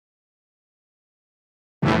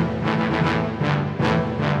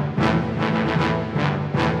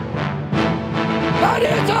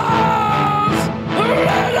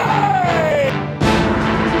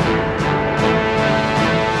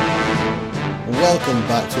welcome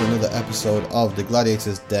back to another episode of the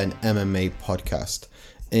Gladiators Den MMA podcast.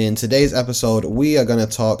 In today's episode, we are going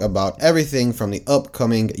to talk about everything from the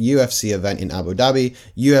upcoming UFC event in Abu Dhabi,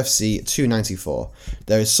 UFC 294.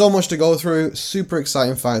 There is so much to go through, super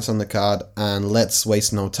exciting fights on the card, and let's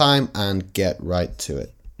waste no time and get right to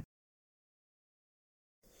it.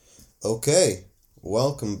 Okay,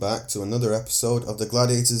 welcome back to another episode of the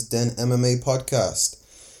Gladiators Den MMA podcast.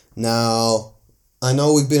 Now, I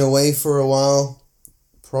know we've been away for a while,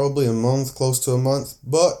 probably a month, close to a month,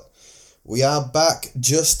 but we are back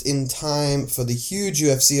just in time for the huge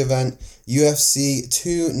UFC event, UFC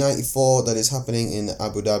 294, that is happening in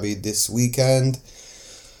Abu Dhabi this weekend.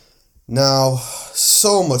 Now,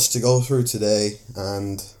 so much to go through today,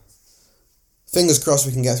 and fingers crossed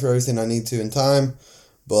we can get through everything I need to in time,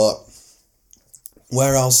 but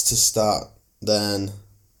where else to start than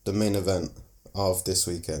the main event of this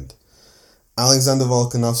weekend? Alexander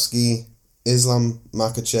Volkanovski, Islam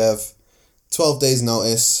Makhachev, 12 days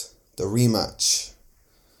notice, the rematch.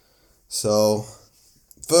 So,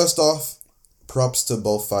 first off, props to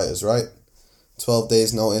both fighters, right? 12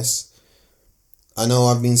 days notice. I know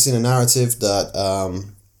I've been seeing a narrative that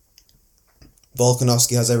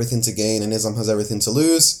Volkanovski has everything to gain and Islam has everything to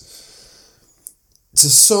lose. To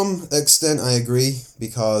some extent, I agree,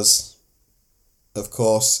 because, of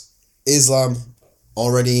course, Islam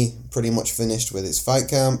already pretty much finished with his fight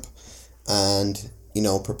camp and,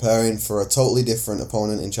 preparing for a totally different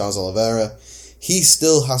opponent in Charles Oliveira. He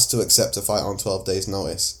still has to accept a fight on 12 days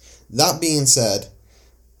notice. That being said,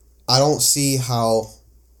 I don't see how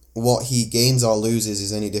what he gains or loses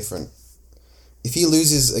is any different. If he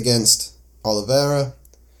loses against Oliveira,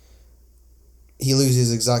 he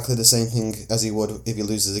loses exactly the same thing as he would if he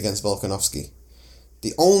loses against Volkanovski.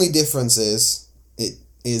 The only difference is it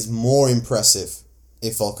is more impressive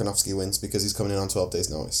if Volkanovski wins because he's coming in on 12 days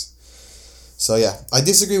notice. So yeah, I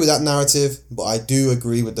disagree with that narrative, but I do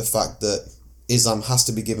agree with the fact that Islam has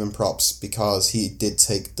to be given props because he did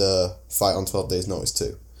take the fight on 12 days notice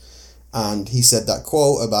too. And he said that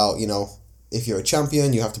quote about, if you're a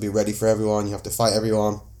champion, you have to be ready for everyone, you have to fight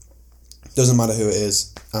everyone. Doesn't matter who it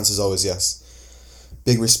is, answer's always yes.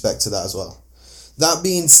 Big respect to that as well. That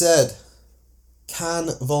being said, can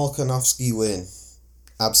Volkanovski win?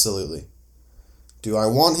 Absolutely. Do I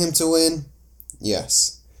want him to win?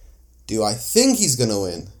 Yes. Do I think he's going to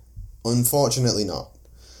win? Unfortunately not.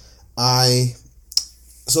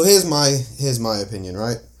 So here's my opinion,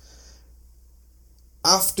 right?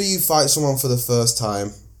 After you fight someone for the first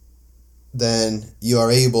time, then you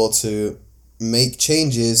are able to make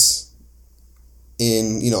changes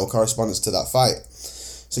in, correspondence to that fight.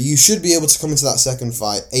 So you should be able to come into that second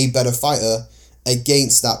fight a better fighter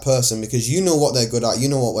against that person because you know what they're good at, you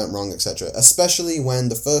know what went wrong, etc. Especially when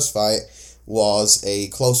the first fight was a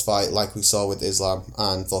close fight like we saw with Islam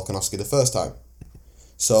and Volkanovski the first time.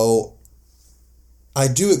 So I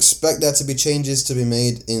do expect there to be changes to be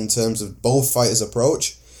made in terms of both fighters'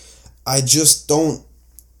 approach. It just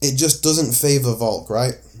doesn't favour Volk,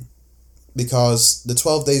 right? Because the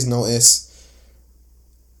 12 days notice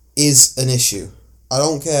is an issue. I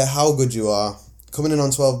don't care how good you are, coming in on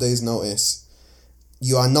 12 days notice,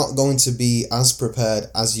 you are not going to be as prepared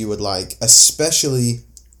as you would like, especially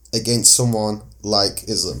against someone like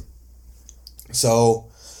Islam. So,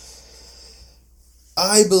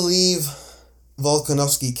 I believe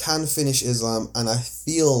Volkanovski can finish Islam, and I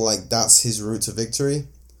feel like that's his route to victory.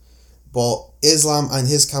 But Islam and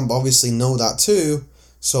his camp obviously know that too,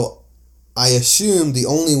 so I assume the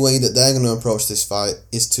only way that they're going to approach this fight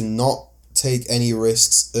is to not take any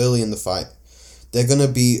risks early in the fight. They're going to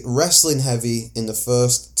be wrestling heavy in the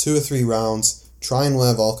first 2 or 3 rounds, try and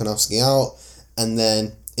wear Volkanovski out, and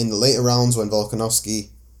then in the later rounds when Volkanovski,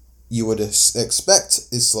 you would expect,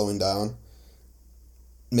 is slowing down,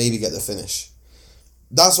 maybe get the finish.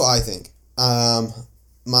 That's what I think.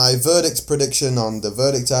 My verdict prediction on the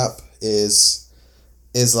verdict app is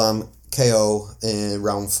Islam KO in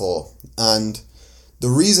round 4. And the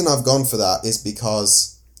reason I've gone for that is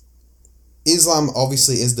because Islam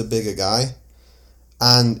obviously is the bigger guy.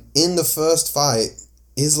 And in the first fight,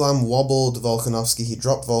 Islam wobbled Volkanovski, he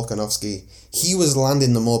dropped Volkanovski. He was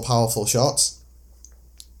landing the more powerful shots.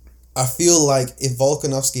 I feel like if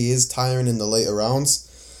Volkanovski is tiring in the later rounds,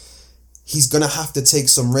 he's going to have to take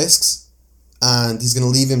some risks and he's going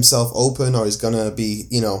to leave himself open, or he's going to be,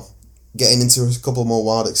 getting into a couple more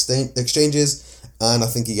wild exchanges, and I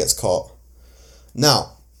think he gets caught.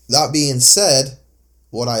 Now, that being said,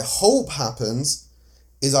 what I hope happens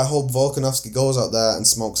is I hope Volkanovski goes out there and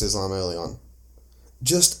smokes Islam early on.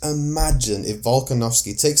 Just imagine if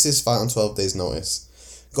Volkanovski takes his fight on 12 days notice,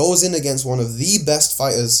 goes in against one of the best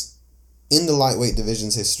fighters in the lightweight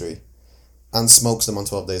division's history and smokes them on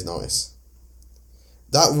 12 days' notice.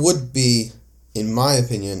 That would be, in my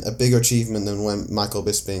opinion, a bigger achievement than when Michael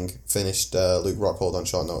Bisping finished Luke Rockhold on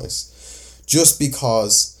short notice. Just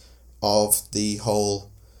because of the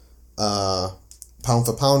whole pound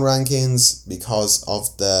for pound rankings, because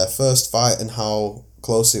of their first fight and how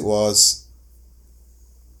close it was,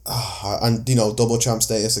 and double champ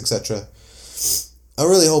status, etc. I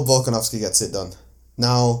really hope Volkanovski gets it done.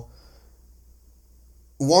 Now,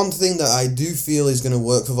 one thing that I do feel is going to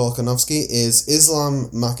work for Volkanovski is Islam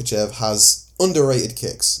Makhachev has underrated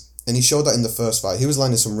kicks, and he showed that in the first fight. He was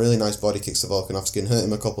landing some really nice body kicks to Volkanovski and hurt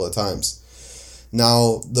him a couple of times.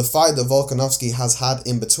 Now, the fight that Volkanovski has had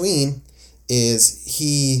in between is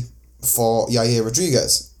he fought Yair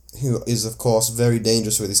Rodriguez, who is, of course, very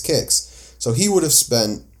dangerous with his kicks. So he would have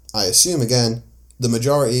spent, I assume again, the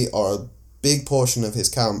majority or a big portion of his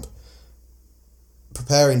camp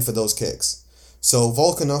preparing for those kicks. So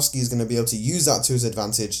Volkanovski is going to be able to use that to his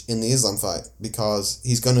advantage in the Islam fight, because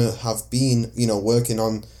he's going to have been, working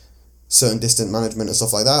on certain distance management and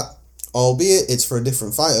stuff like that, albeit it's for a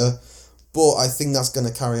different fighter, but I think that's going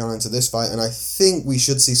to carry on into this fight, and I think we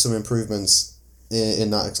should see some improvements in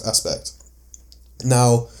that aspect.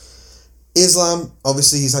 Now, Islam,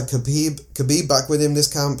 obviously he's had Khabib back with him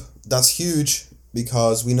this camp. That's huge,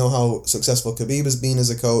 because we know how successful Khabib has been as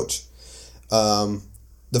a coach.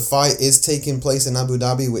 The fight is taking place in Abu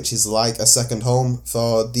Dhabi, which is like a second home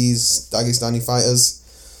for these Dagestani fighters.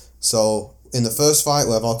 So in the first fight,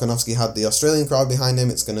 where Volkanovski had the Australian crowd behind him,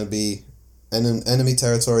 it's going to be enemy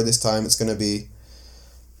territory this time. It's going to be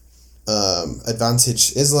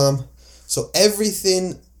advantage Islam. So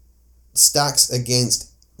everything stacks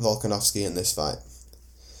against Volkanovski in this fight,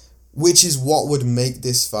 which is what would make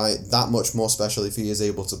this fight that much more special if he is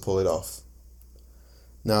able to pull it off.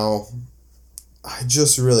 Now, I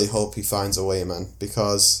just really hope he finds a way, man,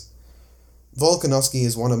 because Volkanovski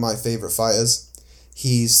is one of my favorite fighters.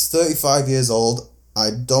 He's 35 years old. I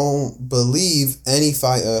don't believe any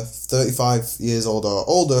fighter 35 years old or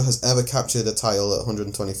older has ever captured a title at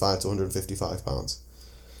 125 to 155 pounds.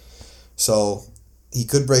 So he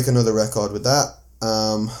could break another record with that.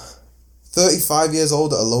 35 years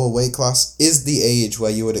old at a lower weight class is the age where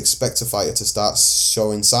you would expect a fighter to start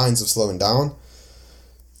showing signs of slowing down.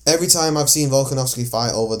 Every time I've seen Volkanovski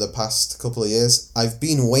fight over the past couple of years, I've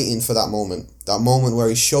been waiting for that moment where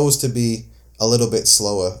he shows to be a little bit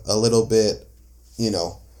slower, a little bit,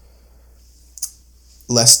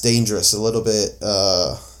 less dangerous, a little bit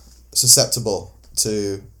susceptible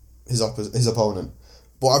to his opponent.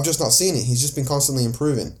 But I've just not seen it. He's just been constantly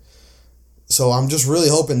improving. So I'm just really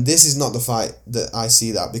hoping this is not the fight that I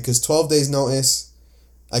see that, because 12 days notice,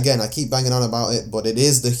 again, I keep banging on about it, but it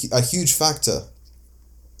is a huge factor.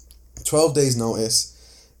 12 days notice,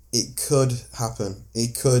 it could happen.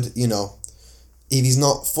 It could, if he's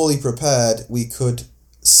not fully prepared, we could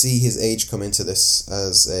see his age come into this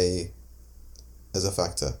as a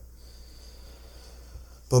factor.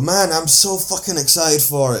 But man, I'm so fucking excited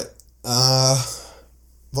for it.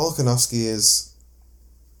 Volkanovski is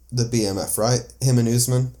the BMF, right? Him and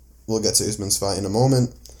Usman. We'll get to Usman's fight in a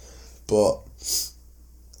moment. But,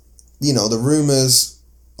 the rumors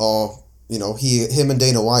are, him and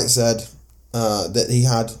Dana White said that he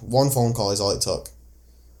had one phone call is all it took.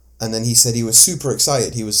 And then he said he was super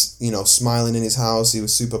excited. He was, smiling in his house. He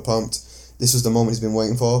was super pumped. This was the moment he's been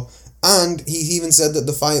waiting for. And he even said that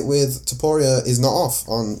the fight with Topuria is not off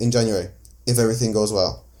in January, if everything goes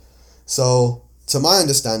well. So, to my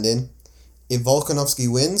understanding, if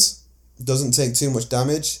Volkanovski wins, doesn't take too much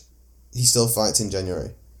damage, he still fights in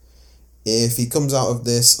January. If he comes out of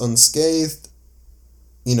this unscathed,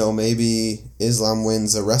 maybe Islam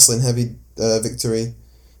wins a wrestling heavy victory,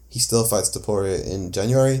 he still fights Topuria in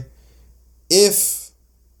January. If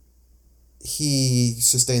he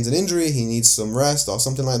sustains an injury, he needs some rest or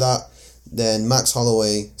something like that, then Max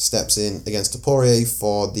Holloway steps in against Topuria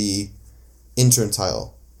for the interim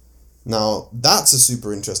title. Now, that's a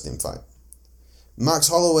super interesting fight. Max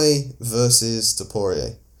Holloway versus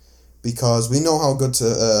Topuria. Because we know how good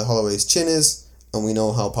Holloway's chin is, and we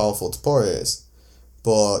know how powerful Topuria is.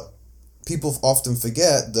 But people often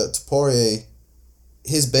forget that Topuria,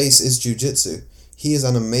 his base is jiu-jitsu. He is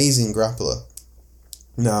an amazing grappler.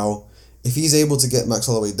 Now, if he's able to get Max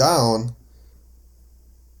Holloway down,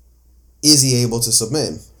 is he able to submit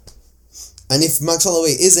him? And if Max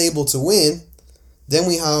Holloway is able to win, then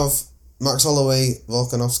we have Max Holloway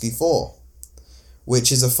Volkanovski 4,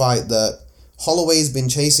 which is a fight that Holloway's been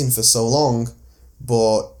chasing for so long,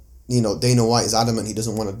 but Dana White is adamant he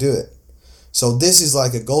doesn't want to do it. So this is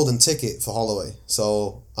like a golden ticket for Holloway.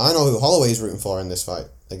 So I know who Holloway is rooting for in this fight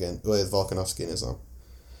again with Volkanovski and Islam.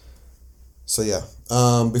 So yeah,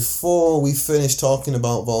 before we finish talking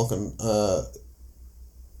about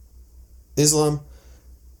Islam,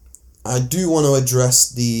 I do want to address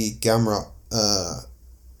the Gamrot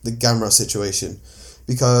situation,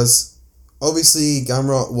 because obviously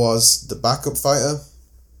Gamrot was the backup fighter,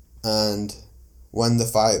 and when the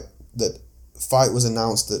fight was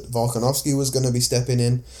announced that Volkanovski was going to be stepping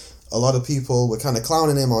in, a lot of people were kind of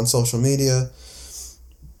clowning him on social media.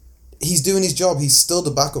 He's doing his job. He's still the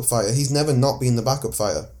backup fighter. He's never not been the backup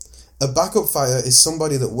fighter. A backup fighter is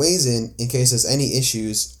somebody that weighs in case there's any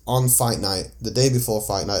issues on fight night, the day before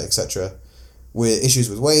fight night, etc., with issues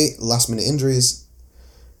with weight, last minute injuries.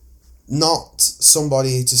 Not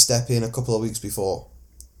somebody to step in a couple of weeks before.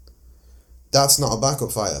 That's not a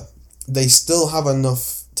backup fighter. They still have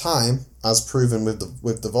enough time, as proven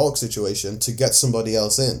with the Volk situation, to get somebody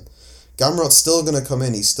else in. Gamrot's still going to come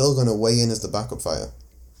in. He's still going to weigh in as the backup fighter.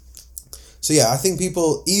 So yeah, I think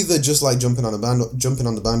people either just like jumping on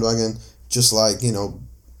the bandwagon, just like, you know,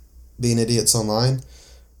 being idiots online,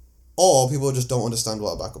 or people just don't understand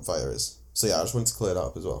what a backup fighter is. So yeah, I just wanted to clear that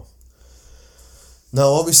up as well. Now,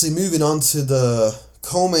 obviously, moving on to the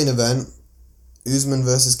co-main event, Usman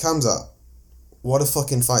versus Khamzat. What a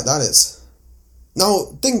fucking fight that is.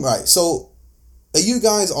 Now, think right. So, are you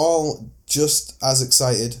guys all just as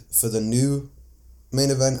excited for the new main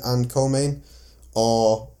event and co-main,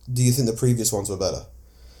 or do you think the previous ones were better?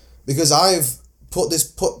 Because I've put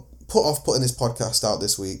off putting this podcast out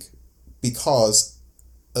this week because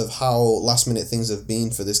of how last minute things have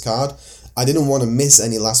been for this card. I didn't want to miss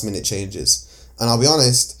any last minute changes. And I'll be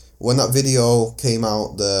honest, when that video came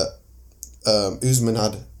out that Usman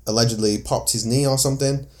had allegedly popped his knee or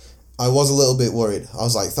something, I was a little bit worried. I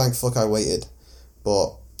was like, thank fuck I waited.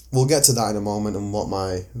 But we'll get to that in a moment and what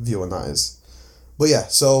my view on that is. But yeah,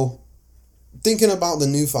 so thinking about the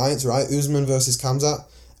new fights, right? Usman versus Khamzat,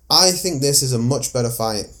 I think this is a much better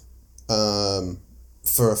fight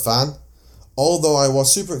for a fan. Although I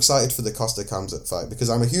was super excited for the Costa-Khamzat fight because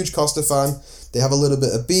I'm a huge Costa fan. They have a little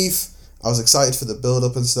bit of beef. I was excited for the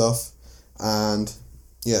build-up and stuff. And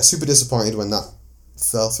yeah, super disappointed when that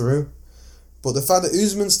fell through. But the fact that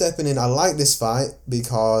Usman's stepping in, I like this fight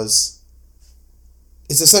because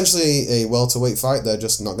it's essentially a welterweight fight. They're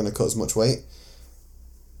just not going to cut as much weight.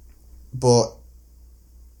 But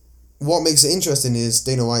what makes it interesting is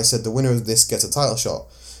Dana White said the winner of this gets a title shot,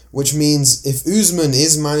 which means if Usman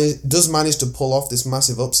does manage to pull off this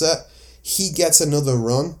massive upset, he gets another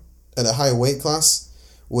run at a higher weight class,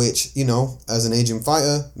 which, you know, as an aging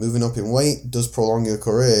fighter, moving up in weight does prolong your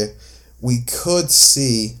career. We could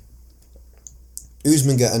see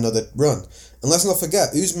Usman get another run. And let's not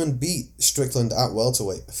forget, Usman beat Strickland at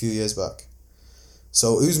welterweight a few years back.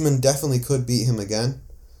 So Usman definitely could beat him again.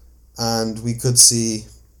 And we could see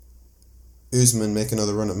Usman make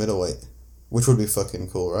another run at middleweight, which would be fucking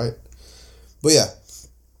cool, right? But yeah,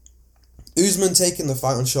 Usman taking the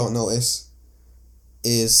fight on short notice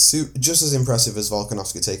is just as impressive as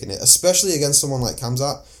Volkanovski taking it, especially against someone like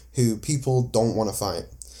Khamzat, who people don't want to fight.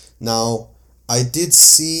 Now, I did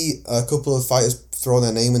see a couple of fighters throw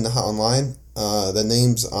their name in the hat online. Their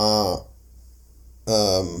names are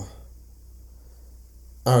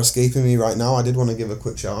escaping me right now. I did want to give a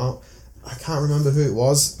quick shout out. I can't remember who it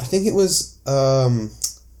was. I think it was who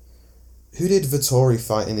did Vettori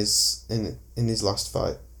fight in his last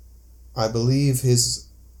fight? I believe his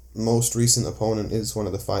most recent opponent is one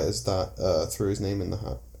of the fighters that threw his name in the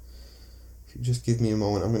hat. If you just give me a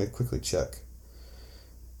moment, I'm going to quickly check.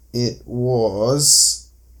 It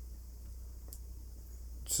was...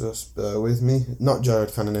 Just bear with me. Not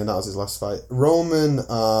Jared Cannonier, that was his last fight. Roman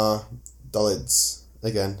Dolids.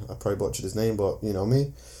 Again, I probably butchered his name, but you know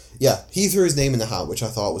me. Yeah, he threw his name in the hat, which I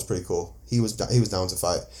thought was pretty cool. He was down to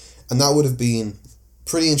fight. And that would have been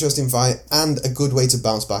pretty interesting fight and a good way to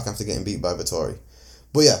bounce back after getting beat by Vettori.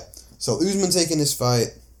 But yeah, so Usman taking this fight,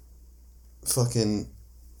 fucking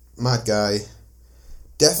mad guy,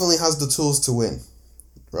 definitely has the tools to win,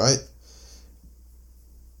 right?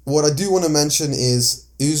 What I do want to mention is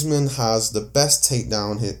Usman has the best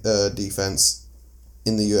takedown defense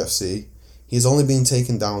in the UFC. He's only been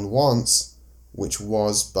taken down once, which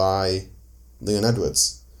was by Leon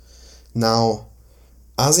Edwards. Now,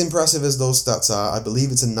 as impressive as those stats are, I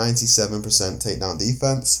believe it's a 97% takedown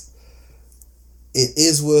defense. It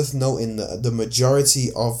is worth noting that the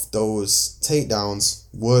majority of those takedowns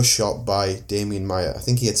were shot by Damian Maia. I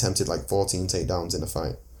think he attempted like 14 takedowns in a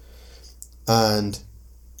fight. And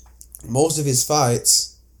most of his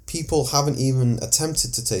fights, people haven't even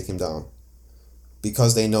attempted to take him down.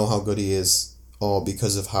 because they know how good he is or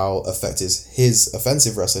because of how effective his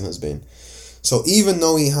offensive wrestling has been. So even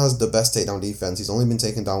though he has the best takedown defense, he's only been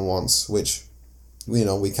taken down once, which, we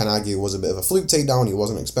can argue was a bit of a fluke takedown. He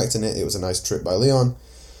wasn't expecting it. It was a nice trick by Leon.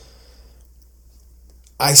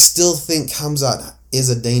 I still think Khamzat is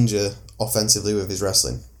a danger offensively with his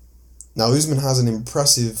wrestling. Now, Usman has an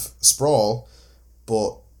impressive sprawl,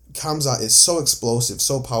 but Khamzat is so explosive,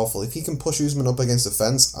 so powerful. If he can push Usman up against the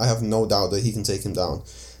fence, I have no doubt that he can take him down.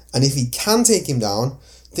 And if he can take him down,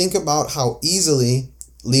 think about how easily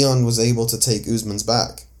Leon was able to take Usman's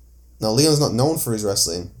back. Now, Leon's not known for his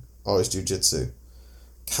wrestling or his jiu-jitsu.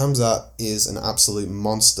 Khamzat is an absolute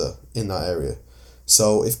monster in that area.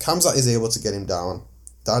 So if Khamzat is able to get him down,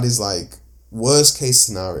 that is like worst case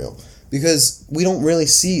scenario. Because we don't really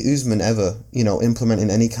see Usman ever, implementing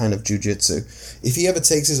any kind of jiu-jitsu. If he ever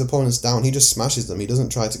takes his opponents down, he just smashes them. He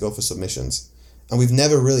doesn't try to go for submissions. And we've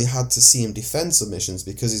never really had to see him defend submissions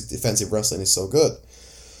because his defensive wrestling is so good.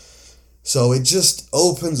 So it just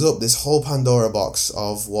opens up this whole Pandora box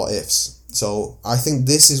of what ifs. So I think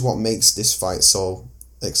this is what makes this fight so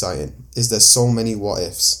exciting, is there's so many what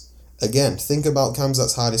ifs. Again, think about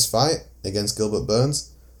Khamzat's hardest fight against Gilbert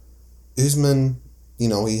Burns. Usman,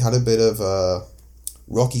 he had a bit of a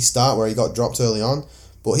rocky start where he got dropped early on,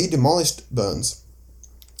 but he demolished Burns.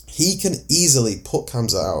 He can easily put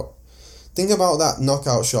Khamzat out. Think about that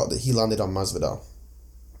knockout shot that he landed on Masvidal.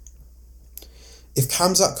 If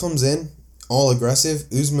Khamzat comes in all aggressive,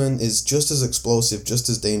 Usman is just as explosive, just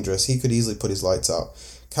as dangerous. He could easily put his lights out.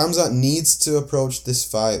 Khamzat needs to approach this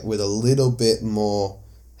fight with a little bit more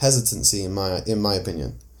hesitancy, in my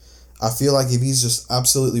opinion. I feel like if he's just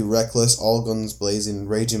absolutely reckless, all guns blazing,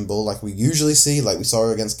 raging bull like we usually see, like we saw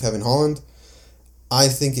against Kevin Holland, I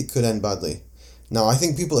think it could end badly. Now, I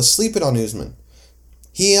think people are sleeping on Usman.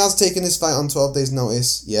 He has taken this fight on 12 days'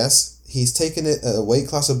 notice, yes. He's taken it at a weight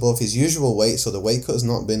class above his usual weight, so the weight cut has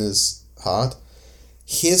not been as hard.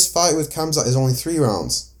 His fight with Khamzat is only 3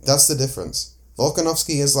 rounds. That's the difference.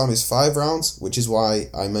 Volkanovski Islam is 5 rounds, which is why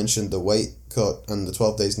I mentioned the weight cut and the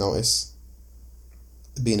 12 days' notice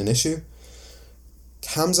being an issue.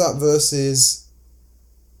 Khamzat versus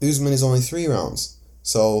Usman is only 3 rounds.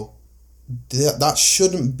 So that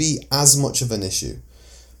shouldn't be as much of an issue.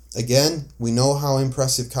 Again, we know how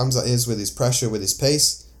impressive Khamzat is with his pressure, with his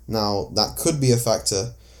pace. Now, that could be a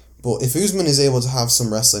factor. But if Usman is able to have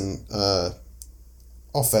some wrestling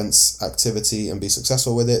offense activity and be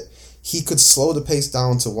successful with it, he could slow the pace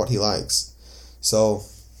down to what he likes. So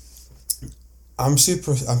I'm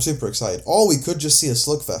super excited. Or we could just see a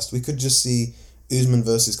slugfest. We could just see Usman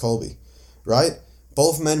versus Colby, right?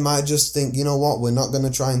 Both men might just think, you know what, we're not going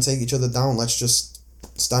to try and take each other down. Let's just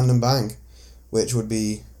stand and bang, which would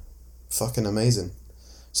be fucking amazing.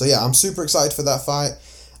 So yeah, I'm super excited for that fight.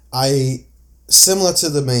 Similar to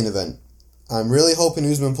the main event, I'm really hoping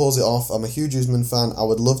Usman pulls it off. I'm a huge Usman fan. I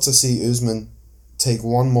would love to see Usman take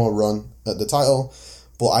one more run at the title,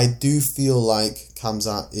 but I do feel like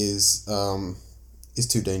Khamzat is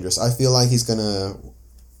too dangerous. I feel like he's gonna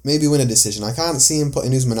maybe win a decision. I can't see him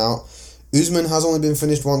putting Usman out. Usman has only been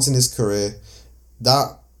finished once in his career.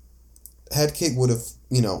 That head kick would have,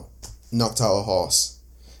 knocked out a horse.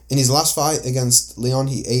 In his last fight against Leon,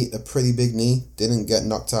 he ate a pretty big knee. Didn't get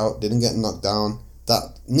knocked out. Didn't get knocked down.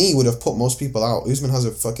 That knee would have put most people out. Usman has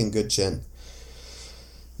a fucking good chin.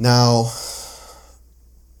 Now,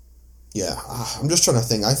 yeah, I'm just trying to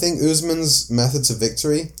think. I think Usman's method to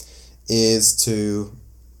victory is to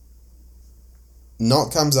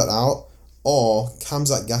knock Khamzat out, or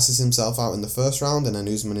Khamzat gasses himself out in the first round and then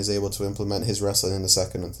Usman is able to implement his wrestling in the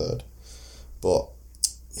second and third. But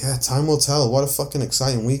yeah, time will tell. What a fucking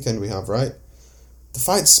exciting weekend we have, right? The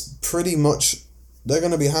fights pretty much, they're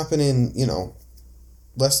going to be happening,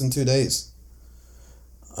 less than 2 days.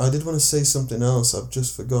 I did want to say something else. I've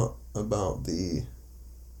just forgot about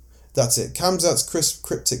that's it. Khamzat's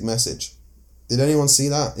cryptic message. Did anyone see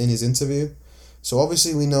that in his interview? So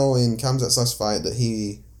obviously we know in Khamzat's last fight that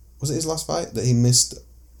was it his last fight? That he missed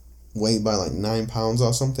weight by like 9 pounds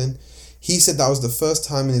or something. He said that was the first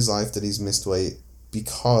time in his life that he's missed weight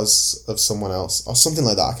because of someone else or something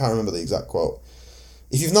like that. I can't remember the exact quote.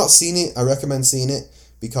 If you've not seen it, I recommend seeing it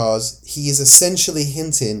because he is essentially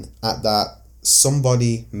hinting at that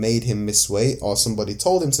somebody made him miss weight or somebody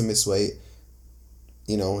told him to miss weight,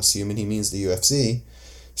 assuming he means the UFC.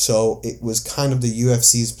 So it was kind of the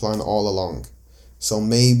UFC's plan all along. So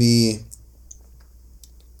maybe,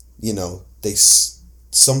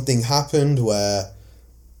 something happened where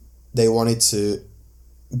they wanted to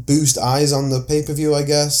boost eyes on the pay-per-view, I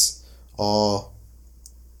guess, or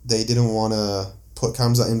they didn't want to put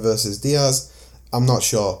Khamzat in versus Diaz. I'm not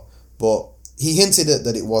sure, but he hinted at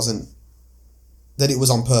that it wasn't, that it was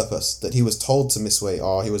on purpose, that he was told to miss weight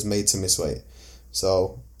or he was made to miss weight.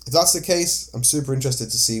 So if that's the case, I'm super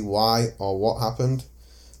interested to see why or what happened.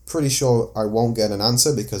 Pretty sure I won't get an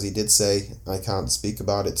answer because he did say I can't speak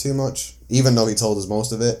about it too much, even though he told us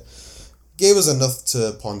most of it. Gave us enough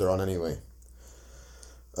to ponder on anyway.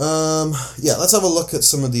 Yeah, let's have a look at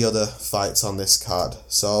some of the other fights on this card.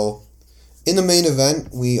 So, in the main event,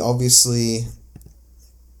 we obviously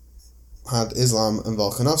had Islam and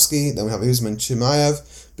Volkanovski. Then we have Usman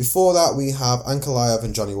Chimaev. Before that, we have Ankalaev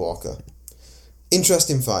and Johnny Walker.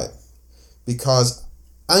 Interesting fight, because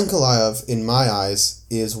Ankalaev, in my eyes,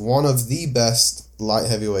 is one of the best light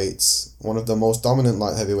heavyweights, one of the most dominant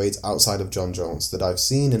light heavyweights outside of John Jones that I've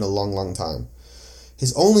seen in a long, long time.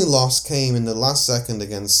 His only loss came in the last second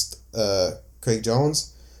against Craig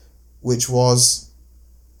Jones, which was,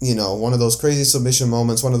 one of those crazy submission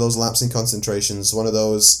moments, one of those lapsing concentrations, one of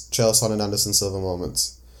those Chael Sonnen Anderson Silva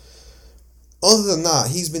moments. Other than that,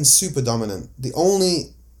 he's been super dominant. The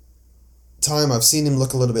only time I've seen him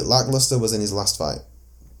look a little bit lackluster was in his last fight.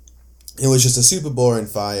 It was just a super boring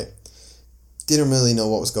fight. Didn't really know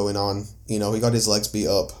what was going on. He got his legs beat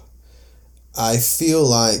up. I feel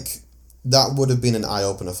like that would have been an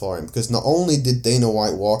eye-opener for him, because not only did Dana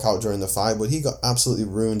White walk out during the fight, but he got absolutely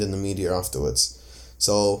ruined in the media afterwards.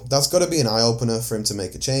 So that's got to be an eye-opener for him to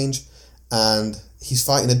make a change. And he's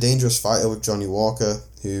fighting a dangerous fighter with Johnny Walker,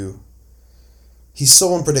 who... he's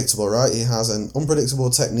so unpredictable, right? He has an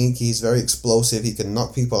unpredictable technique. He's very explosive. He can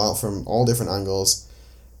knock people out from all different angles,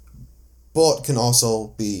 but can also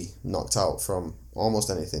be knocked out from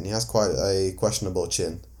almost anything. He has quite a questionable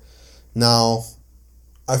chin. Now,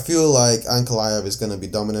 I feel like Ankalaev is going to be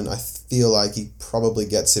dominant. I feel like he probably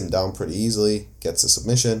gets him down pretty easily, gets a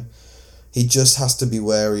submission. He just has to be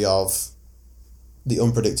wary of the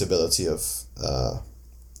unpredictability of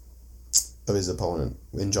his opponent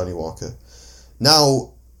in Johnny Walker.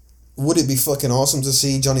 Now, would it be fucking awesome to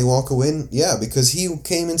see Johnny Walker win? Yeah, because he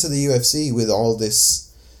came into the UFC with all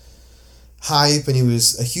this hype and he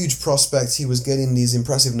was a huge prospect. He was getting these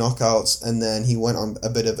impressive knockouts, and then he went on a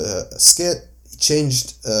bit of a skit. He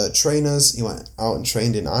changed trainers. He went out and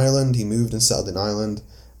trained in Ireland. He moved and settled in Ireland,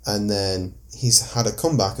 and then he's had a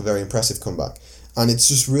comeback, a very impressive comeback. And it's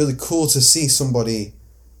just really cool to see somebody,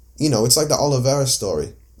 it's like the Oliveira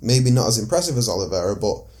story. Maybe not as impressive as Oliveira,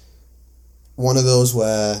 but one of those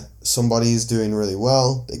where somebody's doing really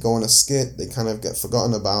well, they go on a skit, they kind of get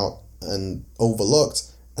forgotten about and overlooked,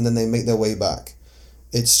 and then they make their way back.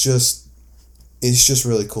 It's just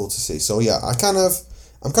really cool to see. So yeah, I'm kind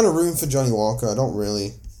of rooting for Johnny Walker. I don't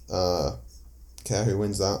really care who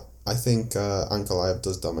wins that. I think Ankalaev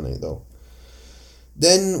does dominate though.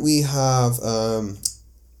 Then we have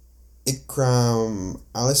Ikram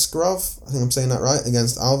Aliskerov, I think I'm saying that right,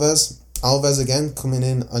 against Alves. Alves again coming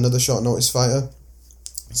in, another short notice fighter.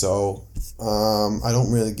 So I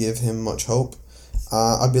don't really give him much hope.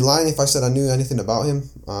 I'd be lying if I said I knew anything about him.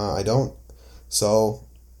 I don't. So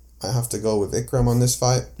I have to go with Ikram on this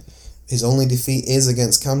fight. His only defeat is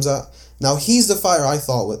against Khamzat. Now he's the fighter I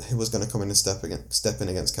thought was going to come in and step in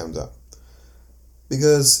against Khamzat,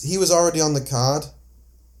 because he was already on the card.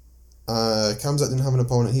 Khamzat didn't have an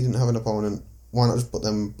opponent. He didn't have an opponent. Why not just put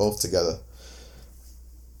them both together?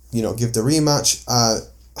 Give the rematch. I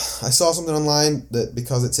saw something online that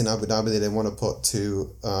because it's in Abu Dhabi, they didn't want to put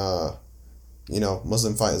two,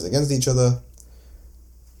 Muslim fighters against each other.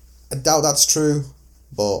 I doubt that's true,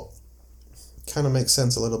 but kind of makes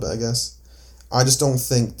sense a little bit, I guess. I just don't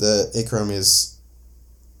think that Ikram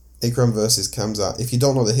versus Khamzat. If you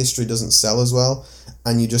don't know, the history doesn't sell as well,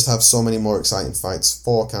 and you just have so many more exciting fights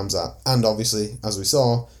for Khamzat, and obviously, as we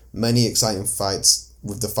saw, many exciting fights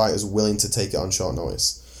with the fighters willing to take it on short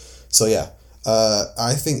notice. So yeah,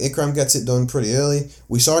 I think Ikram gets it done pretty early.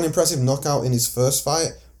 We saw an impressive knockout in his first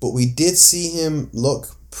fight, but we did see him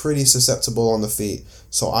look pretty susceptible on the feet.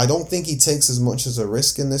 So I don't think he takes as much as a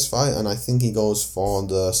risk in this fight, and I think he goes for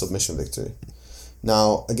the submission victory.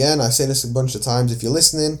 Now, again, I say this a bunch of times. If you're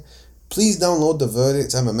listening, please download the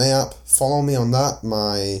Verdict MMA app. Follow me on that.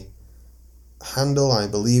 My handle, I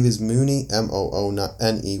believe, is Mooney, Mooney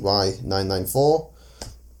 994.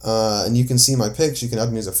 And you can see my pics, you can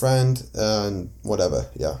add me as a friend, and whatever,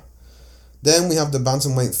 yeah. Then we have the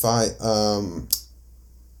bantamweight fight.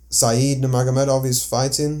 Saeed Nurmagomedov is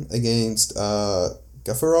fighting against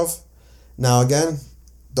Gafurov. Now again,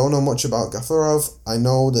 don't know much about Gafurov. I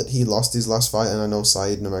know that he lost his last fight, and I know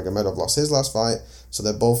Saeed Nurmagomedov lost his last fight, so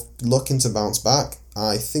they're both looking to bounce back.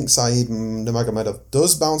 I think Saeed Nurmagomedov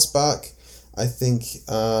does bounce back. I think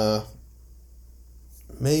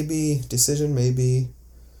maybe decision, maybe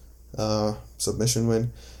submission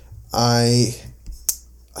win. I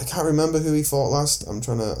can't remember who he fought last. I'm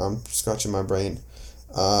scratching my brain.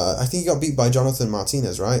 I think he got beat by Jonathan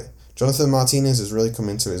Martinez, right? Jonathan Martinez has really come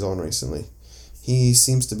into his own recently. He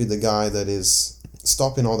seems to be the guy that is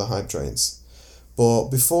stopping all the hype trains. But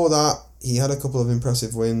before that, he had a couple of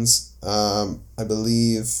impressive wins. I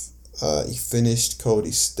believe he finished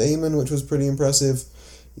Cody Stamann, which was pretty impressive.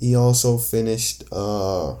 He also finished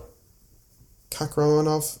Kakramanov,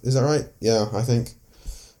 is that right? Yeah, I think.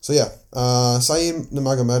 So yeah, Saeed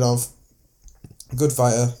Nurmagomedov, good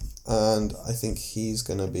fighter, and I think he's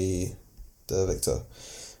going to be the victor.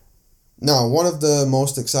 Now, one of the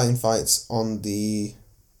most exciting fights on the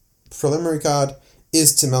preliminary card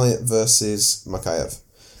is Tim Elliott versus Makayev.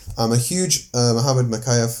 I'm a huge Mohamed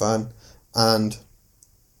Makayev fan, and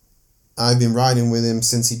I've been riding with him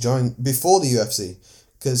since he joined, before the UFC,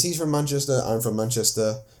 because he's from Manchester, I'm from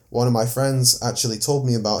Manchester. One of my friends actually told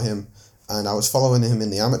me about him, and I was following him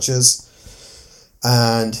in the amateurs.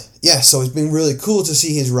 And yeah, so it's been really cool to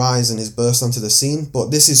see his rise and his burst onto the scene,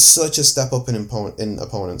 but this is such a step up in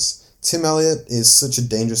opponents. Tim Elliott is such a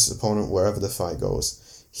dangerous opponent wherever the fight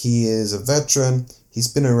goes. He is a veteran, he's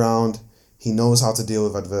been around, he knows how to deal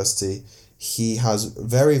with adversity, he has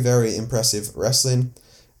very, very impressive wrestling,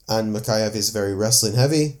 and Makayev is very wrestling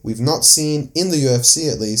heavy. We've not seen, in the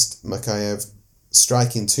UFC at least, Makayev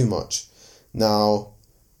striking too much. Now,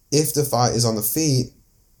 if the fight is on the feet,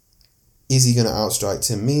 is he going to outstrike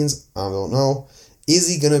Tim Means? I don't know. Is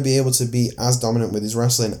he going to be able to be as dominant with his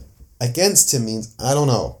wrestling against Tim Means? I don't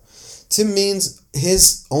know. Tim Means,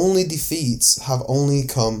 his only defeats have only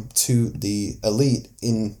come to the elite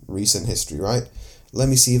in recent history, right? Let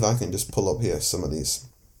me see if I can just pull up here some of these.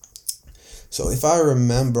 So if I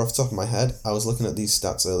remember off the top of my head, I was looking at these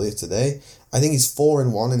stats earlier today. I think he's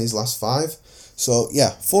 4-1 in his last 5. So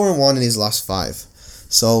yeah, 4-1 in his last 5.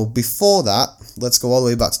 So before that, let's go all the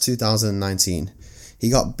way back to 2019. He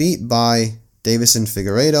got beat by Davison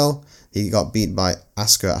Figueiredo. He got beat by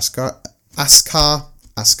Askarov.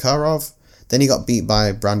 Then he got beat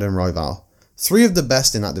by Brandon Royval. 3 of the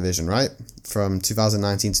best in that division, right? From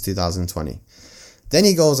 2019 to 2020. Then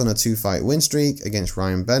he goes on a 2-fight win streak against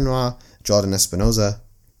Ryan Benoit, Jordan Espinoza.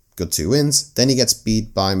 Good 2 wins. Then he gets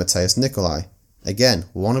beat by Matthias Nikolai. Again,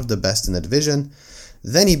 one of the best in the division.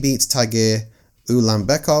 Then he beats Tagir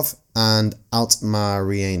Ulanbekov and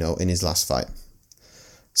Altmariano in his last fight.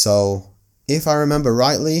 So, if I remember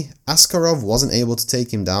rightly, Askarov wasn't able to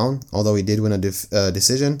take him down, although he did win a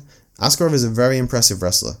decision. Askarov is a very impressive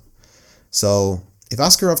wrestler. So, if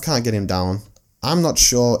Askarov can't get him down, I'm not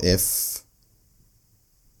sure if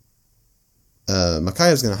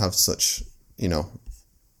Makayev's going to have such,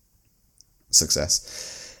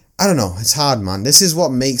 success. I don't know. It's hard, man. This is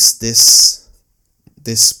what makes this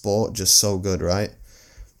sport just so good, right?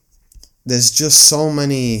 There's just so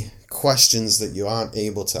many questions that you aren't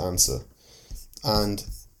able to answer. And,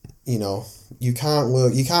 you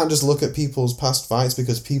can't just look at people's past fights,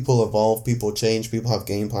 because people evolve, people change, people have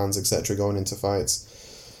game plans, etc. going into fights.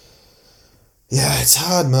 Yeah, it's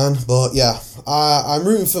hard, man. But yeah, I'm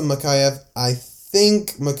rooting for Makayev. I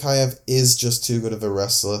think Makayev is just too good of a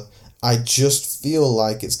wrestler. I just feel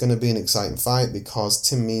like it's going to be an exciting fight, because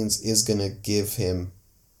Tim Means is going to give him,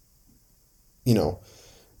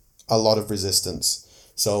 a lot of resistance.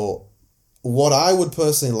 So what I would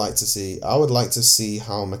personally like to see, I would like to see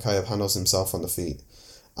how Makayev handles himself on the feet.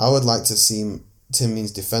 I would like to see Tim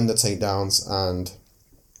Means defend the takedowns and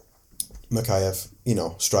Makayev,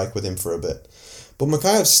 strike with him for a bit. But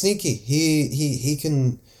Makayev's sneaky. He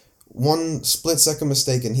can, one split second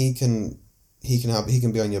mistake and he can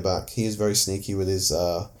be on your back. He is very sneaky with his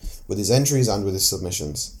entries and with his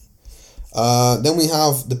submissions. Then we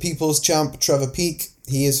have the People's Champ Trevor Peek.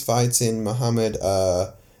 He is fighting Mohamed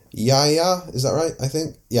Yahya. Is that right? I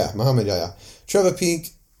think. Yeah, Mohamed Yahya. Trevor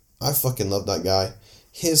Peek. I fucking love that guy.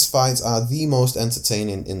 His fights are the most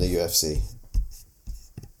entertaining in the UFC.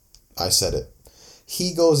 I said it.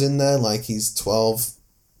 He goes in there like he's 12,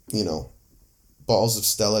 bottles of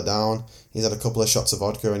Stella down. He's had a couple of shots of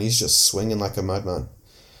vodka and he's just swinging like a madman.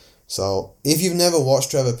 So, if you've never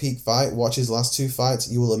watched Trevor Peek fight, watch his last 2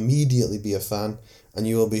 fights. You will immediately be a fan and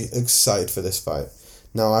you will be excited for this fight.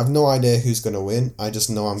 Now, I have no idea who's going to win. I just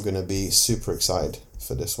know I'm going to be super excited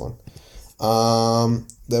for this one.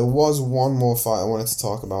 There was one more fight I wanted to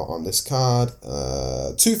talk about on this card.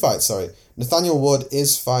 2 fights, sorry. Nathaniel Wood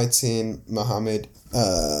is fighting Mohamed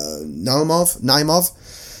Naimov.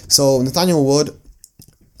 So Nathaniel Wood,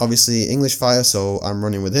 obviously English fighter, so I'm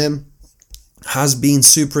running with him, has been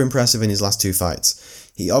super impressive in his last 2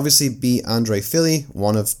 fights. He obviously beat Andre Fili,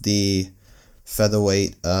 one of the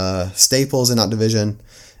featherweight staples in that division,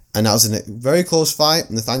 and that was a very close fight.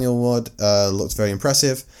 Nathaniel Wood looked very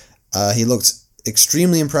impressive. He looked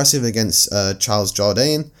extremely impressive against Charles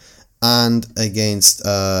Jourdain and against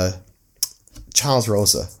Charles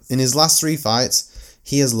Rosa. In his last 3 fights,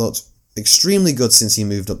 he has looked extremely good since he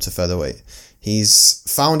moved up to featherweight. He's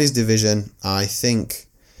found his division. I think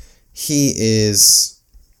he's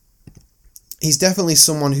definitely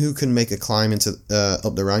someone who can make a climb into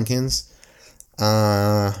up the rankings.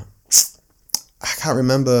 I can't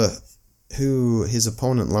remember who his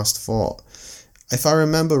opponent last fought. If I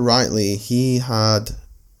remember rightly, he had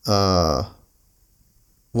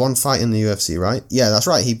one fight in the UFC, right? Yeah, that's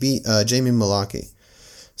right. He beat Jamie Mullarkey.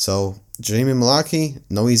 So, Jamie Mullarkey,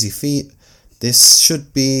 no easy feat. This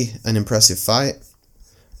should be an impressive fight.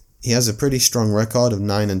 He has a pretty strong record of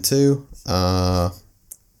 9-2.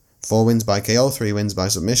 4 wins by KO, 3 wins by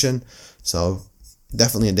submission. So,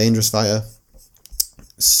 definitely a dangerous fighter.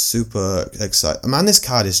 Super excited. Man, this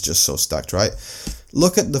card is just so stacked, right?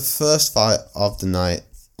 Look at the first fight of the night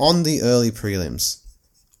on the early prelims.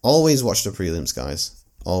 Always watch the prelims, guys.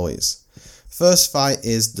 Always. First fight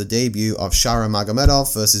is the debut of Shara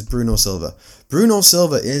Magomedov versus Bruno Silva. Bruno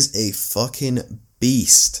Silva is a fucking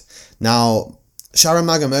beast. Now, Shara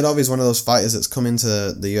Magomedov is one of those fighters that's come into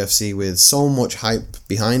the UFC with so much hype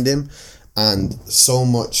behind him and so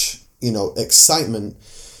much, excitement.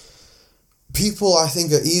 People, I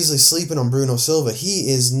think, are easily sleeping on Bruno Silva. He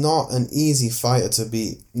is not an easy fighter to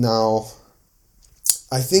beat. Now,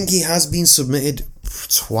 I think he has been submitted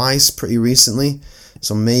twice pretty recently,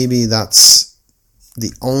 so maybe that's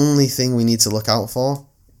the only thing we need to look out for.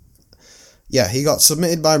 Yeah, he got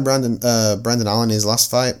submitted by Brendan Allen in his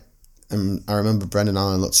last fight, and I remember Brendan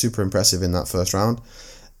Allen looked super impressive in that first round.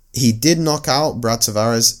 He did knock out Brad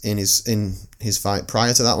Tavares in his fight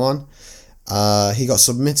prior to that one. He got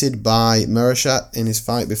submitted by Merashat in his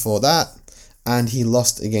fight before that, and he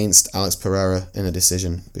lost against Alex Pereira in a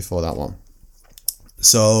decision before that one.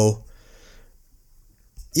 So,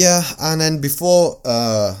 yeah, and then before,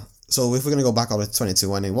 so if we're going to go back over to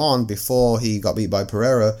 2021, before he got beat by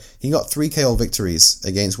Pereira, he got 3 KO victories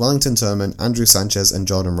against Wellington Turman, Andrew Sanchez, and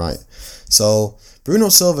Jordan Wright. So, Bruno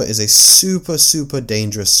Silva is a super, super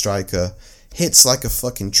dangerous striker, hits like a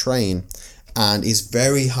fucking train, and is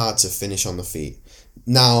very hard to finish on the feet.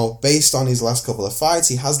 Now, based on his last couple of fights,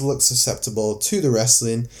 he has looked susceptible to the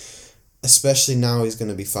wrestling, especially now he's going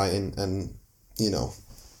to be fighting an,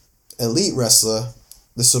 elite wrestler.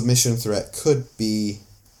 The submission threat could be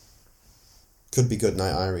good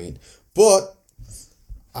night, Irene. But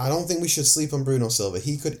I don't think we should sleep on Bruno Silva.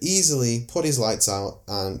 He could easily put his lights out,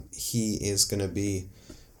 and he is going to be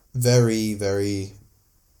very, very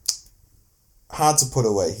hard to put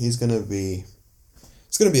away. It's going to be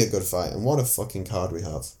a good fight, and what a fucking card we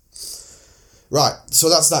have. Right, so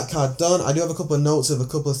that's that card done. I do have a couple of notes of a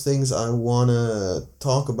couple of things I want to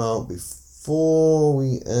talk about before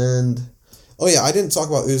we end. Oh yeah, I didn't talk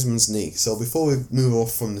about Usman's knee. So before we move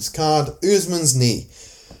off from this card, Usman's knee.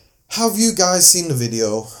 Have you guys seen the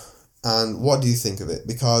video, and what do you think of it?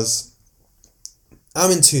 Because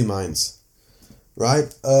I'm in two minds,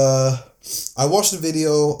 right? I watched the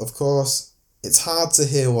video, of course. It's hard to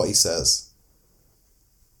hear what he says.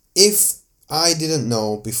 If I didn't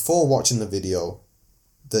know before watching the video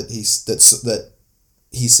that he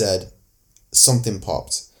said something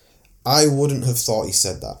popped, I wouldn't have thought he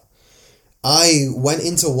said that. I went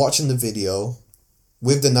into watching the video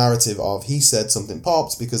with the narrative of he said something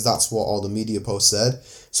popped because that's what all the media posts said.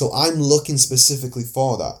 So I'm looking specifically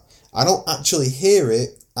for that. I don't actually hear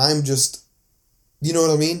it. I'm just, you know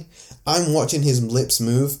what I mean? I'm watching his lips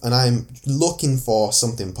move and I'm looking for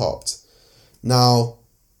something popped. Now,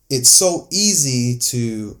 it's so easy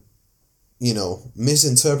to,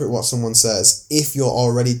 misinterpret what someone says if you're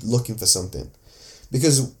already looking for something.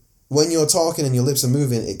 Because when you're talking and your lips are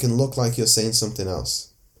moving, it can look like you're saying something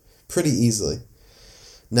else pretty easily.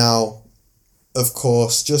 Now, of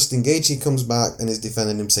course, Justin Gaethje comes back and is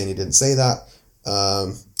defending him, saying he didn't say that.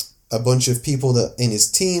 A bunch of people that in his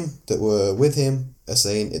team that were with him are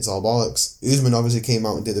saying it's all bollocks. Usman obviously came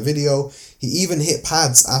out and did a video. He even hit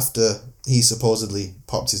pads after he supposedly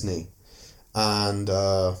popped his knee. And,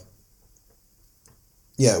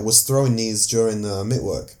 was throwing knees during the mitt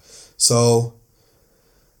work. So,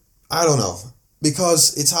 I don't know.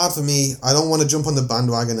 Because it's hard for me. I don't want to jump on the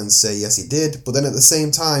bandwagon and say, yes, he did. But then at the same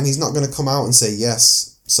time, he's not going to come out and say,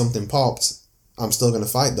 yes, something popped. I'm still going to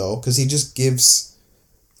fight, though. Because he just gives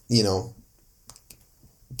up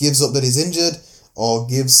that he's injured or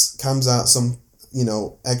gives Khamzat some,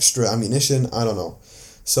 extra ammunition. I don't know.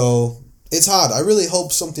 So, it's hard. I really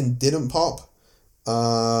hope something didn't pop.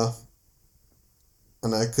 And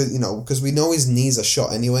And I could, because we know his knees are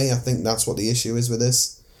shot anyway. I think that's what the issue is with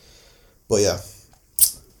this. But yeah,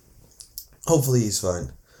 hopefully he's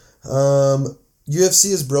fine.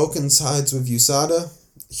 UFC has broken sides with USADA.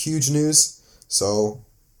 Huge news. So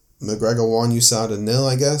McGregor won, USADA 0,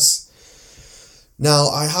 I guess. Now,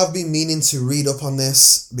 I have been meaning to read up on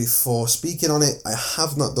this before speaking on it. I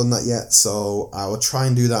have not done that yet, so I will try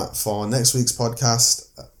and do that for next week's podcast.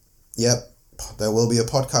 Yep, there will be a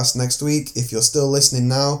podcast next week. If you're still listening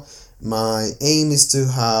now, my aim is to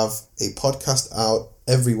have a podcast out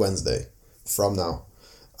every Wednesday from now.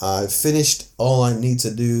 I've finished all I need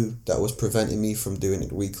to do that was preventing me from doing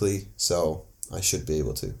it weekly, so I should be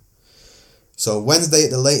able to. So Wednesday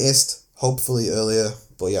at the latest, hopefully earlier,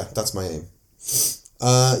 but yeah, that's my aim.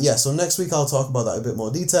 So next week I'll talk about that in a bit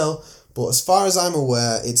more detail, but as far as I'm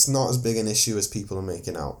aware, it's not as big an issue as people are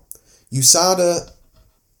making out. USADA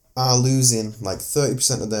are losing like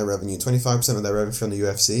 30% of their revenue, 25% of their revenue from the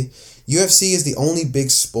UFC. UFC is the only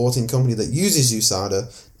big sporting company that uses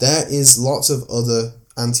USADA. There is lots of other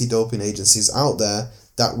anti-doping agencies out there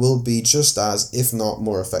that will be just as, if not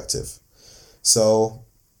more effective. So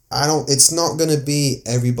it's not going to be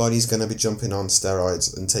everybody's going to be jumping on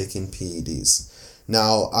steroids and taking PEDs.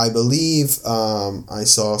 Now, I believe I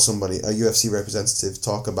saw a UFC representative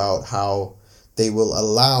talk about how they will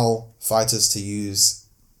allow fighters to use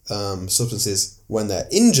substances when they're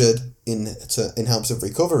injured in helps of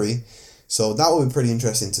recovery. So that will be pretty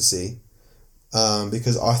interesting to see.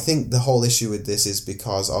 Because I think the whole issue with this is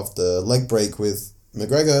because of the leg break with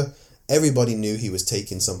McGregor. Everybody knew he was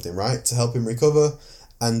taking something, right, to help him recover.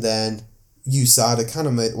 And then USADA kind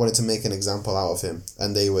of wanted to make an example out of him.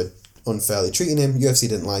 And they were unfairly treating him. UFC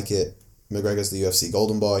didn't like it. McGregor's the UFC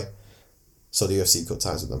golden boy. So the UFC cut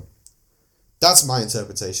ties with them. That's my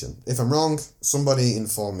interpretation. If I'm wrong, somebody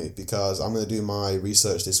inform me, because I'm going to do my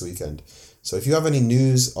research this weekend. So if you have any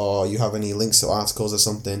news or you have any links to articles or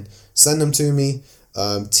something, send them to me.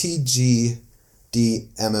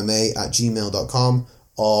 tgdmma@gmail.com,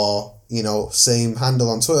 or, same handle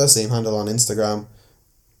on Twitter, same handle on Instagram.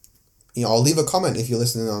 I'll leave a comment if you're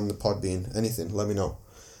listening on the Podbean. Anything, let me know.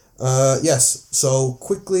 Yes, so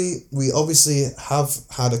quickly, we obviously have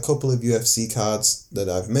had a couple of UFC cards that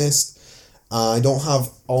I've missed. I don't have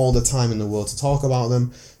all the time in the world to talk about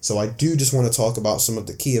them, so I do just want to talk about some of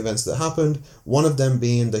the key events that happened, one of them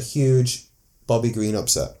being the huge Bobby Green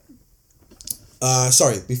upset.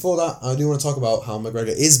 Before that, I do want to talk about how McGregor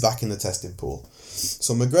is back in the testing pool.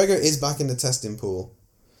 So McGregor is back in the testing pool,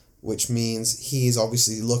 which means he is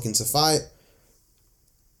obviously looking to fight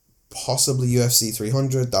possibly UFC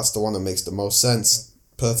 300. That's the one that makes the most sense.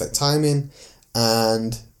 Perfect timing.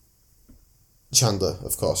 And Chandler,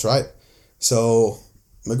 of course, right? So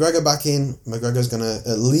McGregor back in. McGregor's going to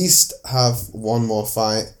at least have one more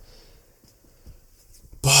fight.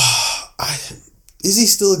 But is he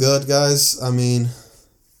still good, guys? I mean,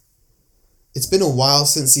 it's been a while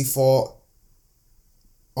since he fought.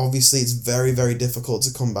 Obviously, it's very, very difficult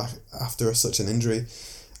to come back after such an injury.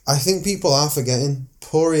 I think people are forgetting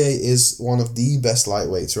Poirier is one of the best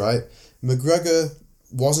lightweights, right? McGregor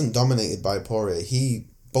wasn't dominated by Poirier.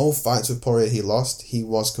 Both fights with Poirier he lost, he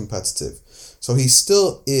was competitive. So he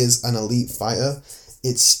still is an elite fighter.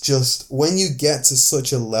 It's just when you get to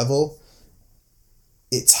such a level,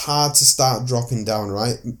 it's hard to start dropping down,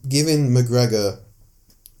 right? Giving McGregor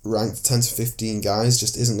ranked 10 to 15 guys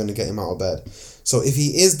just isn't going to get him out of bed. So if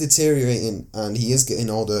he is deteriorating and he is getting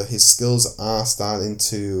older, his skills are starting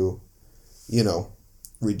to,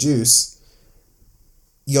 reduce,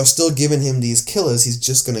 you're still giving him these killers, he's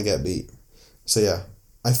just going to get beat. So yeah,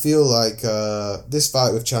 I feel like this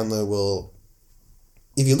fight with Chandler will,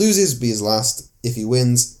 if he loses, be his last. If he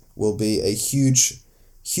wins, will be a huge,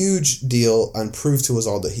 huge deal and prove to us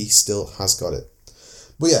all that he still has got it.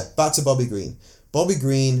 But yeah, back to Bobby Green. Bobby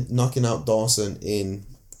Green knocking out Dawson in,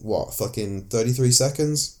 33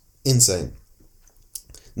 seconds? Insane.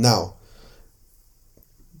 Now,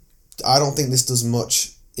 I don't think this does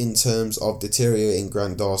much in terms of deteriorating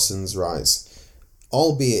Grant Dawson's rise.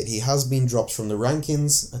 Albeit, he has been dropped from the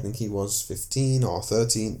rankings. I think he was 15 or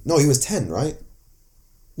 13. No, he was 10, right?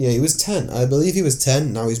 Yeah, he was 10. I believe he was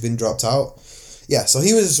 10. Now he's been dropped out. Yeah, so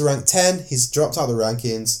he was ranked 10. He's dropped out of the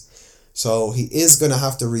rankings. So he is going to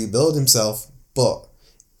have to rebuild himself. But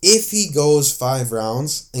if he goes 5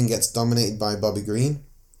 rounds and gets dominated by Bobby Green,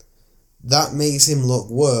 that makes him look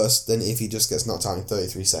worse than if he just gets knocked out in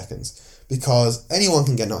 33 seconds. Because anyone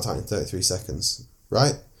can get knocked out in 33 seconds,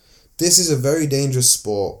 right? This is a very dangerous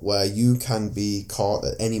sport where you can be caught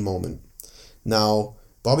at any moment. Now,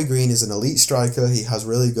 Bobby Green is an elite striker. He has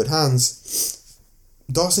really good hands.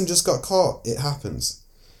 Dawson just got caught. It happens.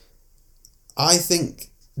 I think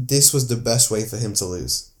this was the best way for him to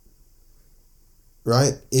lose.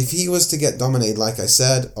 Right? If he was to get dominated, like I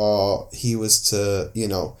said, or he was to,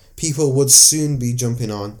 people would soon be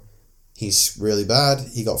jumping on. He's really bad.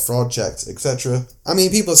 He got fraud checked, etc. I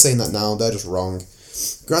mean, people are saying that now. They're just wrong.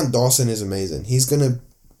 Grant Dawson is amazing. He's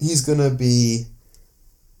gonna be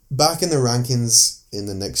back in the rankings in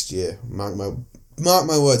the next year. Mark my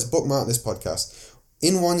words. Bookmark this podcast.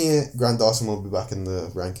 In 1 year, Grant Dawson will be back in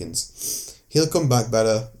the rankings. He'll come back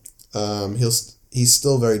better. He's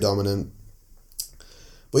still very dominant.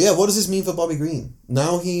 But yeah, what does this mean for Bobby Green?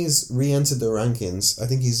 Now he's re-entered the rankings. I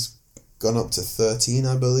think he's gone up to 13,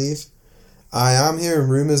 I believe. I am hearing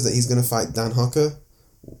rumours that he's going to fight Dan Hooker.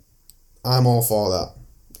 I'm all for that.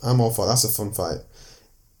 That's a fun fight.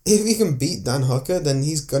 If he can beat Dan Hooker, then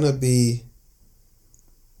he's going to be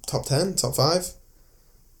top 10, top 5.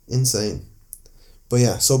 Insane. But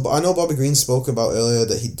yeah, so I know Bobby Green spoke about earlier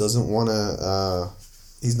that he doesn't want to...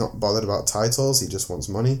 he's not bothered about titles, he just wants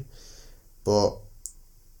money. But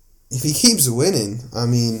if he keeps winning, I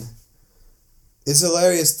mean, it's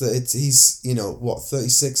hilarious that he's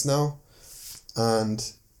 36 now,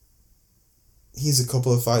 and he's a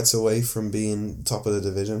couple of fights away from being top of the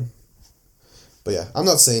division. But yeah, I'm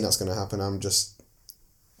not saying that's going to happen. I'm just,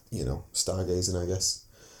 stargazing, I guess.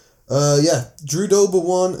 Drew Dober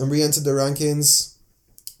won and re-entered the rankings.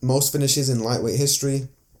 Most finishes in lightweight history.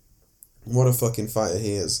 What a fucking fighter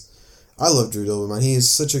he is. I love Drew Dober, man. He is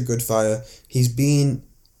such a good fighter. He's been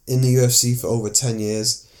in the UFC for over 10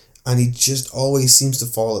 years, and he just always seems to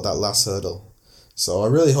fall at that last hurdle. So I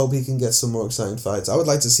really hope he can get some more exciting fights. I would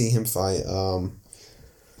like to see him fight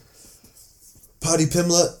Paddy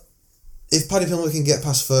Pimblett. If Paddy Pimblett can get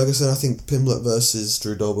past Ferguson, I think Pimblett versus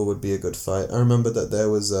Drew Dober would be a good fight. I remember that there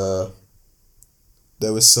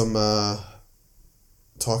was some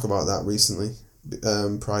talk about that recently,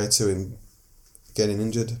 prior to him getting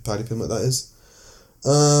injured. Paddy Pimblett, that is.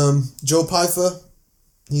 Joe Pyfer,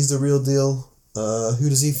 he's the real deal. Who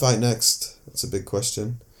does he fight next? That's a big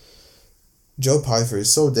question. Joe Pyfer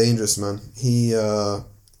is so dangerous, man. He's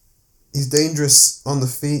dangerous on the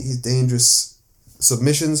feet. He's dangerous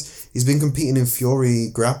submissions. He's been competing in Fury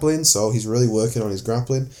grappling, so he's really working on his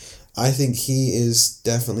grappling. I think he is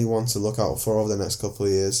definitely one to look out for over the next couple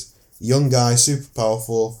of years. Young guy, super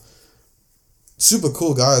powerful, super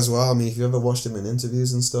cool guy as well. I mean, if you ever watched him in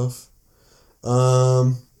interviews and stuff.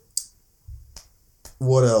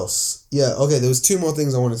 What else? Yeah, okay, there was 2 more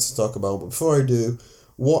things I wanted to talk about, but before I do,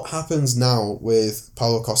 what happens now with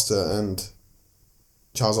Paulo Costa and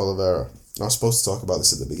Charles Oliveira? I was supposed to talk about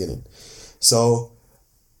this at the beginning. So,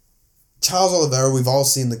 Charles Oliveira, we've all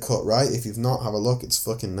seen the cut, right? If you've not, have a look. It's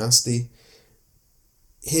fucking nasty.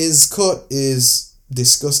 His cut is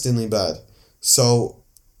disgustingly bad. So,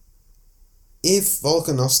 if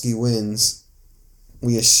Volkanovski wins,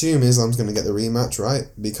 we assume Islam's going to get the rematch, right?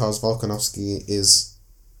 Because Volkanovski is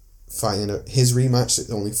fighting his rematch.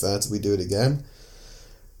 It's only fair to we do it again.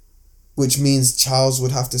 Which means Charles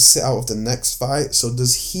would have to sit out of the next fight. So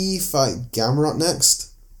does he fight Gamrot next?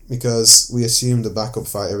 Because we assume the backup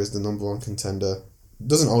fighter is the number 1 contender.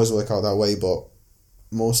 Doesn't always work out that way, but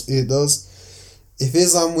mostly it does. If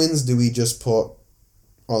Islam wins, do we just put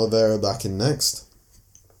Oliveira back in next?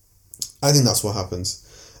 I think that's what happens.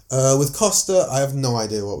 With Costa, I have no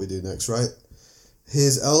idea what we do next, right?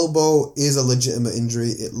 His elbow is a legitimate injury.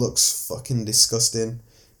 It looks fucking disgusting.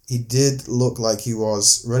 He did look like he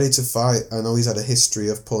was ready to fight. I know he's had a history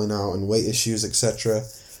of pulling out and weight issues, etc.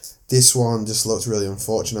 This one just looked really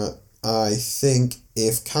unfortunate. I think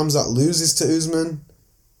if Khamzat loses to Usman,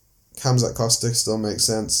 Khamzat Costa still makes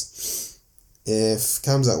sense. If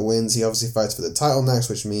Khamzat wins, he obviously fights for the title next,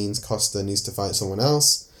 which means Costa needs to fight someone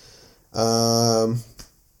else.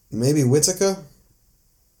 Maybe Whittaker?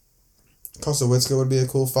 Costa Whittaker would be a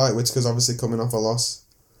cool fight. Whittaker's obviously coming off a loss.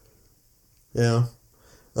 Yeah.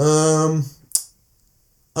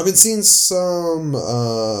 I've been seeing some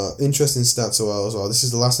interesting stats as well. This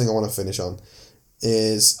is the last thing I want to finish on.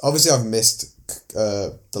 Is obviously I've missed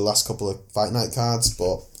the last couple of fight night cards,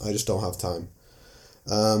 but I just don't have time.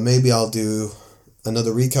 Maybe I'll do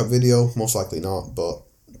another recap video. Most likely not, but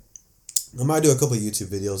I might do a couple of YouTube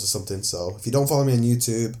videos or something. So if you don't follow me on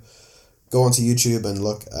YouTube, go onto YouTube and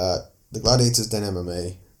look at the Gladiators Den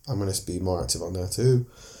MMA. I'm going to be more active on there too.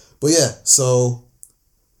 But yeah, so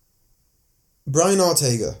Brian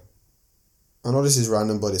Ortega. I know this is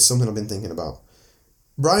random, but it's something I've been thinking about.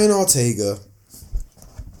 Brian Ortega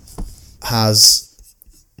has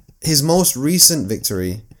his most recent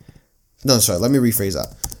victory. No, sorry, let me rephrase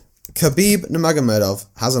that. Khabib Nurmagomedov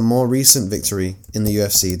has a more recent victory in the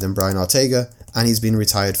UFC than Brian Ortega, and he's been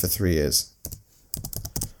retired for 3 years.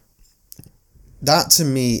 That to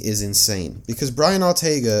me is insane, because Brian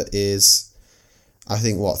Ortega is, I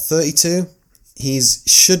think, 32? He's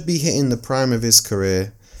should be hitting the prime of his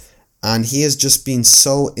career, and he has just been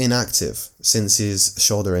so inactive since his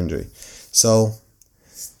shoulder injury. So,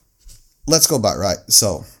 let's go back, right?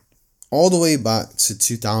 So, all the way back to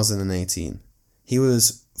 2018, he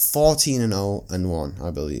was 14-0-1, I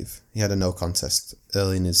believe. He had a no contest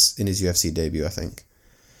early in his UFC debut, I think.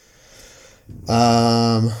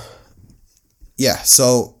 Yeah,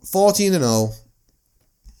 so 14-0,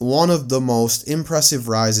 one of the most impressive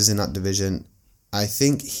rises in that division. I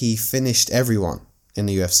think he finished everyone in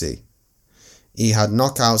the UFC. He had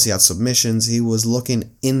knockouts, he had submissions, he was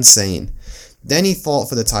looking insane. Then he fought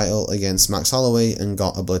for the title against Max Holloway and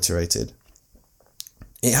got obliterated.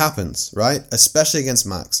 It happens, right? Especially against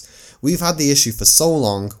Max. We've had the issue for so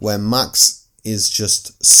long where Max is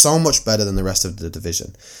just so much better than the rest of the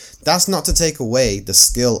division. That's not to take away the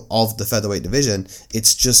skill of the featherweight division,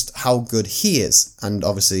 it's just how good he is, and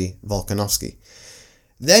obviously Volkanovski.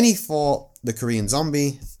 Then he fought the Korean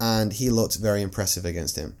Zombie, and he looked very impressive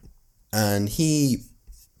against him. And he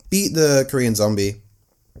beat the Korean Zombie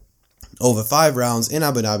over 5 rounds in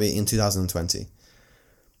Abu Dhabi in 2020.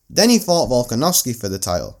 Then he fought Volkanovski for the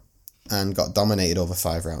title and got dominated over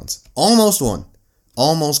 5 rounds. Almost won.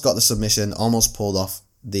 Almost got the submission, almost pulled off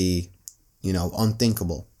the,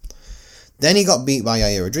 unthinkable. Then he got beat by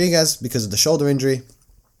Yair Rodriguez because of the shoulder injury.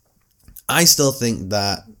 I still think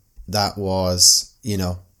that was,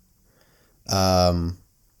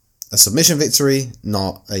 a submission victory,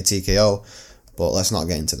 not a TKO, but let's not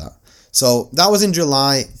get into that. So that was in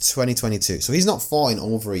July 2022. So he's not fought in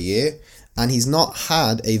over a year, and he's not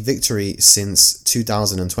had a victory since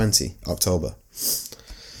 2020, October.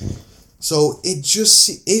 So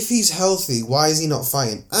if he's healthy, why is he not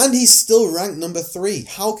fighting? And he's still ranked number 3.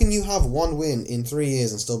 How can you have one win in 3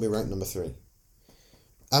 years and still be ranked number 3?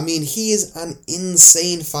 I mean, he is an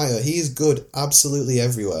insane fighter. He is good absolutely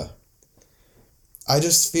everywhere. I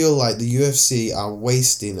just feel like the UFC are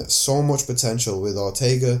wasting so much potential with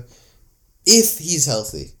Ortega if he's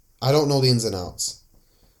healthy. I don't know the ins and outs.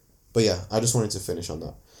 But yeah, I just wanted to finish on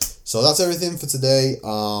that. So that's everything for today.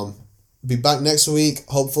 Be back next week.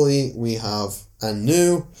 Hopefully we have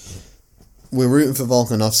we're rooting for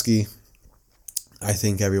Volkanovski. I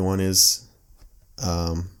think everyone is.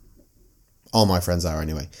 All my friends are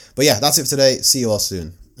anyway. But yeah, that's it for today. See you all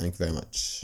soon. Thank you very much.